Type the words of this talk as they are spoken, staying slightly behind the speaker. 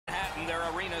Their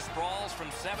arena sprawls from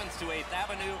 7th to 8th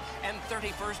Avenue and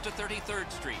 31st to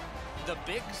 33rd Street. The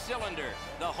Big Cylinder,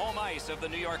 the home ice of the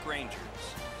New York Rangers.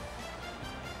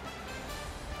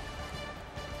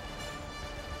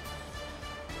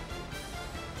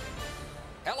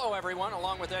 Hello, everyone.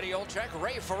 Along with Eddie Olczyk,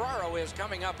 Ray Ferraro is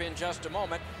coming up in just a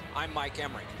moment. I'm Mike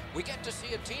Emrick. We get to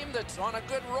see a team that's on a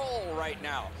good roll right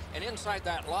now. And inside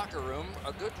that locker room,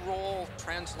 a good roll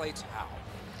translates how?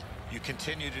 You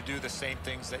continue to do the same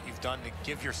things that you've done to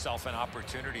give yourself an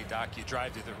opportunity, Doc. You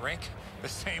drive to the rink the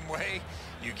same way.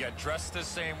 You get dressed the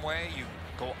same way. You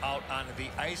go out onto the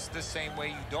ice the same way.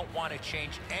 You don't want to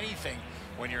change anything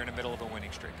when you're in the middle of a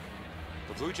winning streak.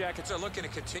 The Blue Jackets are looking to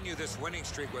continue this winning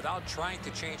streak without trying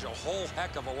to change a whole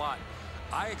heck of a lot.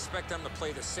 I expect them to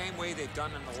play the same way they've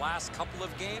done in the last couple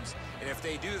of games, and if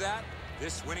they do that,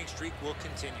 this winning streak will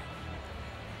continue.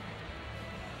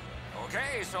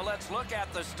 Okay, so let's look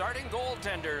at the starting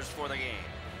goaltenders for the game.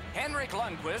 Henrik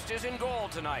Lundqvist is in goal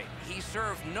tonight. He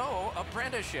served no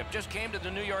apprenticeship, just came to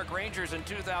the New York Rangers in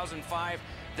 2005.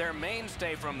 Their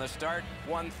mainstay from the start,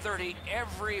 won 30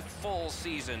 every full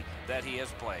season that he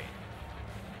has played.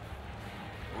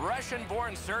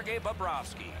 Russian-born Sergei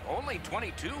Bobrovsky, only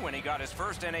 22 when he got his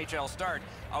first NHL start,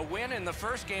 a win in the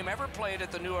first game ever played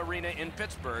at the new arena in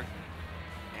Pittsburgh,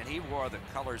 and he wore the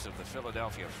colors of the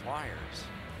Philadelphia Flyers.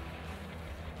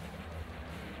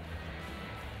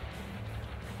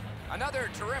 Another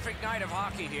terrific night of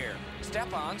hockey here.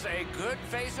 Stepan's a good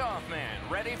face-off man,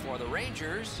 ready for the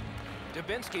Rangers.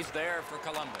 Dubinsky's there for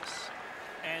Columbus.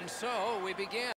 And so we begin.